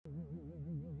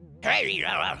Hey,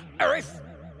 Earth.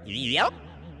 Yep.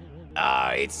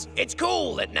 It's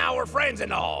cool that now we're friends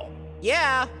and all.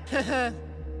 Yeah.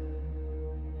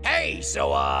 Hey, so,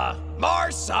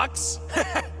 Mars sucks,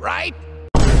 right?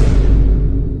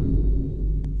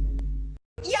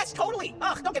 Yes, totally.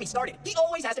 Ugh, don't get me started. He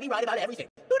always has to be right about everything.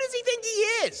 Who does he think he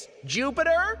is?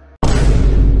 Jupiter?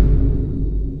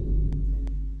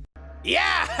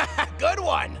 Yeah, good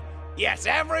one. Yes,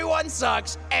 everyone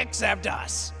sucks except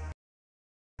us.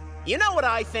 You know what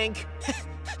I think?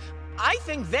 I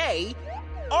think they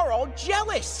are all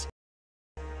jealous.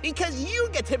 Because you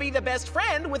get to be the best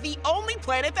friend with the only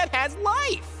planet that has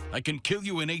life. I can kill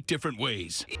you in 8 different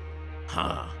ways.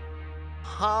 Huh.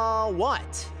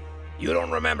 What? You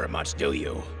don't remember much, do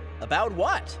you? About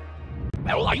what?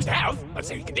 Well, I used to have, let's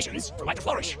say, conditions for life to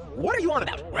flourish. What are you on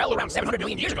about? Well, around 700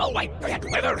 million years ago, I had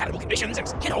weather-habitable conditions and,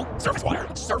 surface water.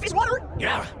 Surface water?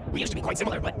 Yeah, we used to be quite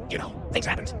similar, but, things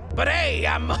happened. But hey,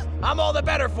 I'm all the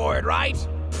better for it, right?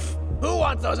 Who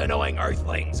wants those annoying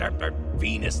Earthlings, or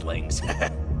Venuslings?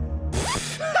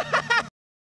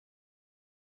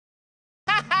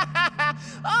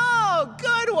 Oh,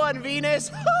 good one, Venus.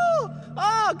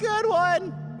 Oh, good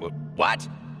one. What?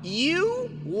 You?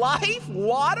 Life?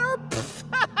 Water?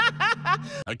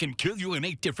 I can kill you in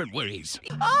 8 different ways.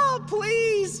 Oh,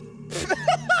 please.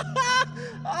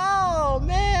 Oh,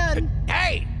 man.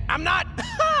 Hey, I'm not...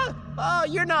 Oh,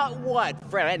 you're not what,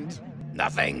 friend?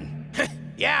 Nothing.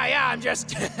 Yeah, I'm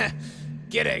just...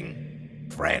 kidding.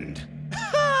 Friend.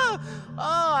 Oh,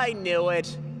 I knew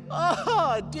it.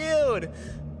 Oh, dude.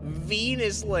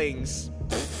 Venuslings.